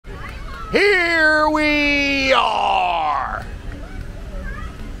Here we are.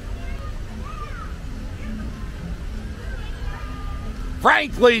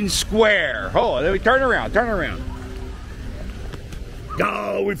 Franklin Square. Oh, let me turn around, turn around.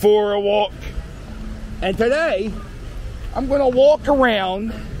 Going for a walk. And today, I'm going to walk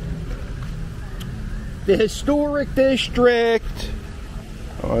around the historic district.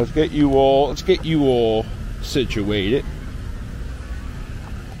 Oh, let's get you all situated.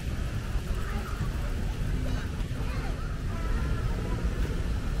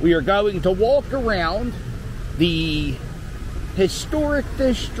 We are going to walk around the historic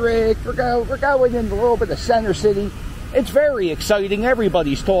district. We're going in a little bit of Center City. It's very exciting.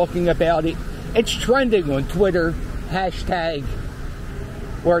 Everybody's talking about it. It's trending on Twitter. Hashtag,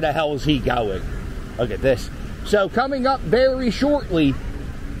 where the hell is he going? Look at this. So coming up very shortly,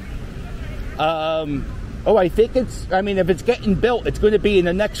 I think if it's getting built, it's going to be in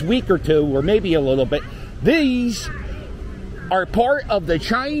the next week or two, or maybe a little bit. These are part of the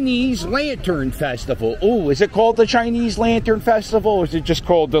Chinese Lantern Festival. Oh, is it called the Chinese Lantern Festival, or is it just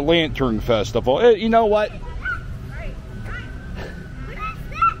called the Lantern Festival? You know what?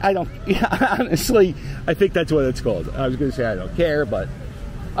 Honestly, I think that's what it's called. I was going to say I don't care, but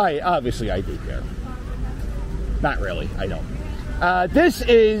I do care. Not really, I don't. It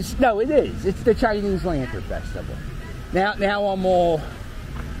is. It's the Chinese Lantern Festival. Now I'm all,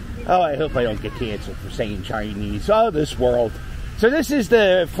 I hope I don't get canceled for saying Chinese. Oh, this world. So this is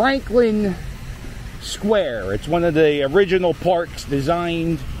the Franklin Square. It's one of the original parks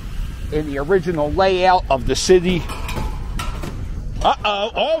designed in the original layout of the city.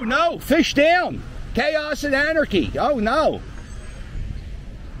 Uh-oh. Oh, no. Fish down. Chaos and anarchy. Oh, no.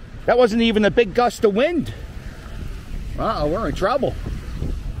 That wasn't even a big gust of wind. Uh-oh, we're in trouble.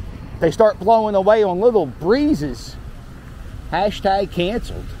 They start blowing away on little breezes. Hashtag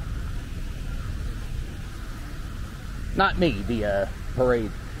canceled. Not me, the parade.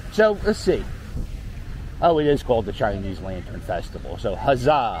 So, let's see. Oh, it is called the Chinese Lantern Festival. So,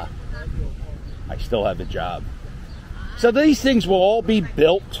 huzzah. I still have a job. So these things will all be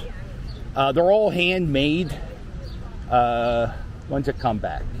built. They're all handmade. When's it come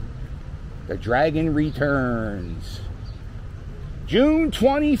back? The Dragon returns. June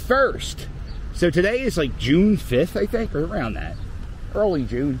 21st. So today is like June 5th, I think, or around that. Early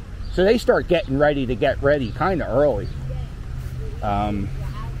June. So they start getting ready to get ready kind of early.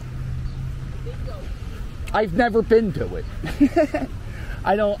 I've never been to it.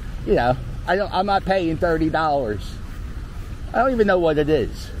 I'm not paying $30. I don't even know what it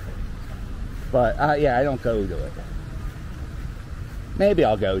is. But, I don't go to it. Maybe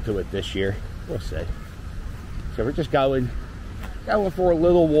I'll go to it this year. We'll see. So we're just going for a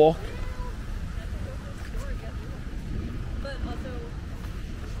little walk.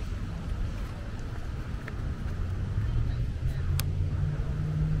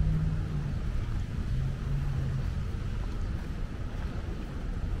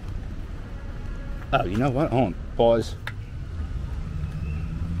 Oh, you know what? Hold on. Pause.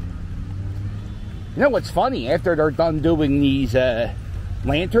 You know what's funny? After they're done doing these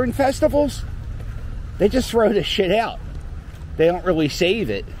lantern festivals, they just throw this shit out. They don't really save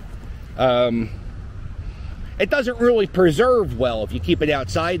it. It doesn't really preserve well if you keep it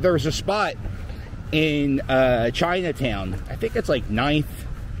outside. There's a spot in Chinatown. I think it's like 9th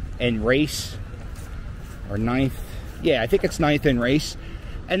and Race. Or 9th. Yeah, I think it's 9th and Race.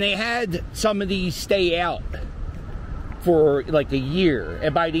 And they had some of these stay out for like a year,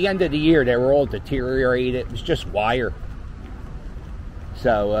 and by the end of the year they were all deteriorated. It was just wire.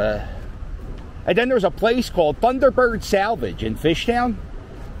 So and then there's a place called Thunderbird Salvage in Fishtown.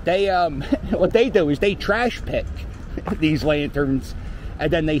 They what they do is they trash pick these lanterns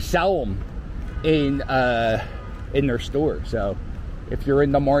and then they sell them in their store. So if you're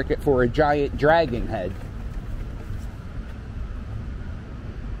in the market for a giant dragon head,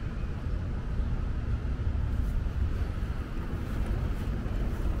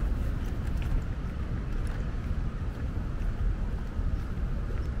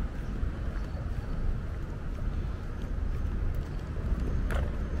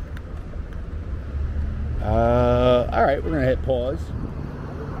 all right, we're gonna hit pause.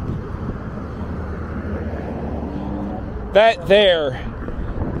 That there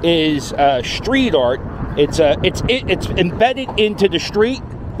is street art. It's embedded into the street,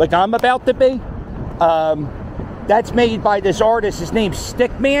 like I'm about to be. That's made by this artist. His name's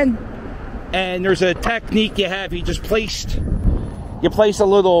Stickman, and there's a technique you have. You place a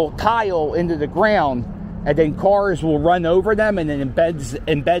little tile into the ground, and then cars will run over them, and then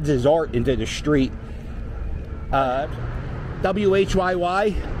embeds his art into the street.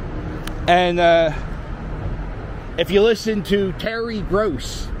 WHYY. And if you listen to Terry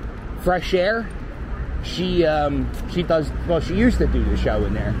Gross, Fresh Air, she does, well, she used to do the show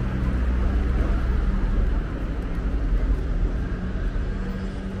in there.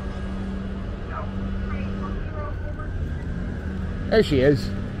 There she is.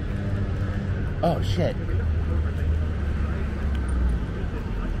 Oh, shit.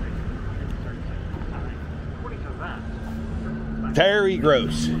 Terry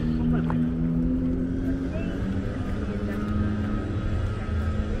Gross.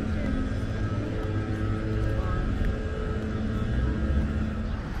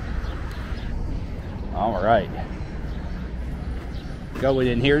 All right. Going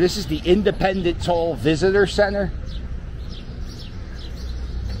in here. This is the Independence Hall Visitor Center.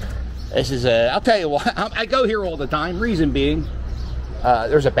 This is I'll tell you what, I go here all the time. Reason being,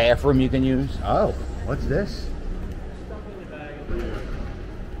 there's a bathroom you can use. Oh, what's this?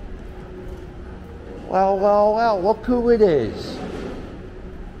 Well, well, well, look who it is.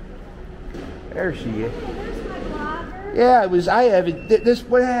 There she is. Yeah, it was, I haven't, this,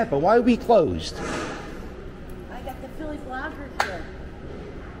 what happened? Why are we closed? I got the Philly vloggers here.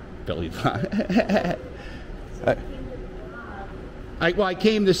 Philly vlog. I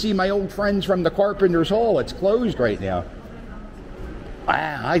came to see my old friends from the Carpenter's Hall. It's closed right now.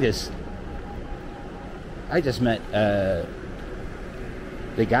 Wow, I just met the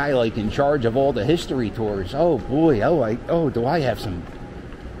guy like in charge of all the history tours. Oh boy, do I have some,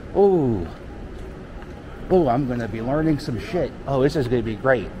 oh, I'm gonna be learning some shit. Oh, this is gonna be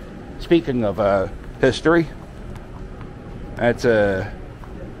great. Speaking of history, that's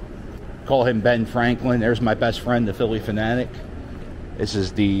call him Ben Franklin. There's my best friend, the Philly Fanatic. This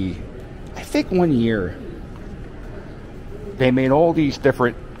is I think one year they made all these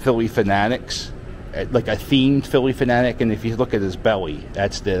different Philly Fanatics, like a themed Philly Fanatic, and if you look at his belly,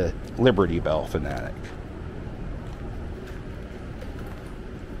 that's the Liberty Bell Fanatic.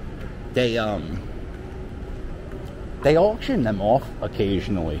 They auction them off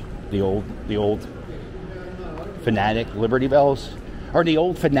occasionally, the old Fanatic Liberty Bells, or the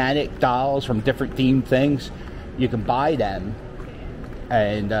old Fanatic dolls from different themed things. You can buy them,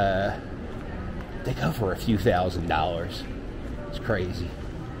 and they go for a few $1,000s. It's crazy.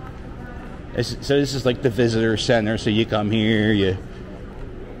 So this is like the visitor center. So you come here, yeah,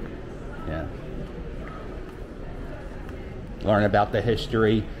 learn about the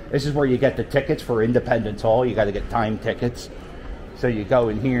history. This is where you get the tickets for Independence Hall. You got to get time tickets. So you go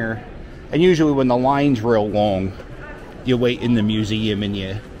in here, and usually when the line's real long, you wait in the museum and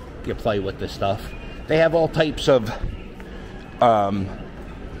you play with the stuff. They have all types of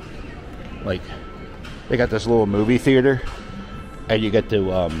like, they got this little movie theater, and you get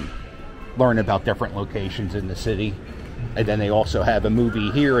to learn about different locations in the city. And then they also have a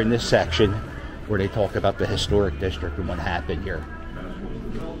movie here in this section where they talk about the historic district and what happened here.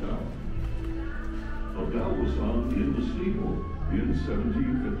 A bell was found in the steeple in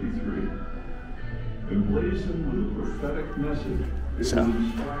 1753, emblazoned with a prophetic message. So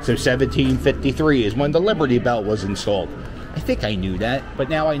 1753 is when the Liberty Bell was installed. I think I knew that, but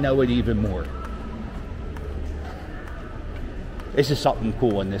now I know it even more. This is something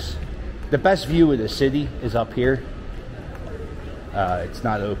cool in this. The best view of the city is up here. It's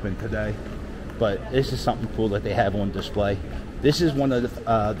not open today, but this is something cool that they have on display. This is one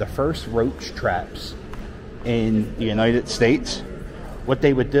of the first roach traps in the United States. What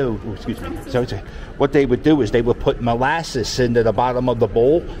they would do, what they would do is they would put molasses into the bottom of the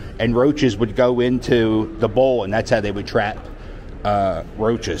bowl, and roaches would go into the bowl, and that's how they would trap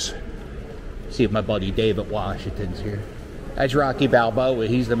roaches. See if my buddy David Washington's here. That's Rocky Balboa.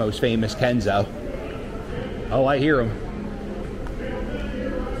 He's the most famous Kenzo. Oh, I hear him.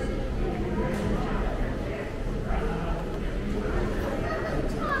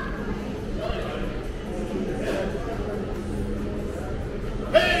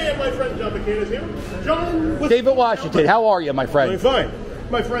 Hey, my friend John McCain is here. John with David Washington, how are you, my friend? Doing fine.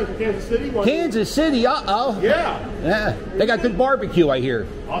 My friend from Kansas City. Kansas City, uh-oh. Yeah. They got good barbecue, I hear.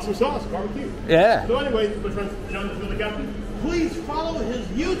 Awesome sauce, barbecue. Yeah. So anyway, my friend John the Philly Captain, please follow his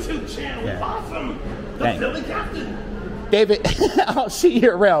YouTube channel. Yeah. It's awesome. The Thanks. Philly Captain. David, I'll see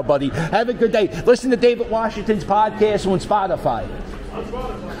you around, buddy. Have a good day. Listen to David Washington's podcast on Spotify. On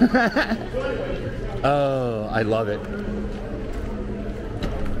Spotify. So anyway. Oh, I love it.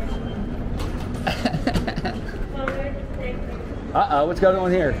 Uh-oh, what's going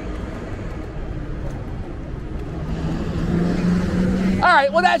on here? All right,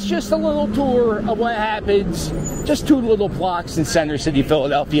 well, that's just a little tour of what happens. Just 2 little blocks in Center City,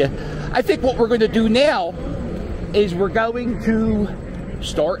 Philadelphia. I think what we're going to do now is we're going to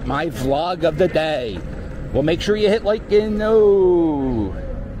start my vlog of the day. Well, make sure you hit like and no.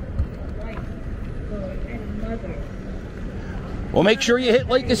 Well, make sure you hit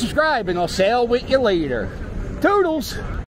like and subscribe, and I'll sail with you later. Toodles!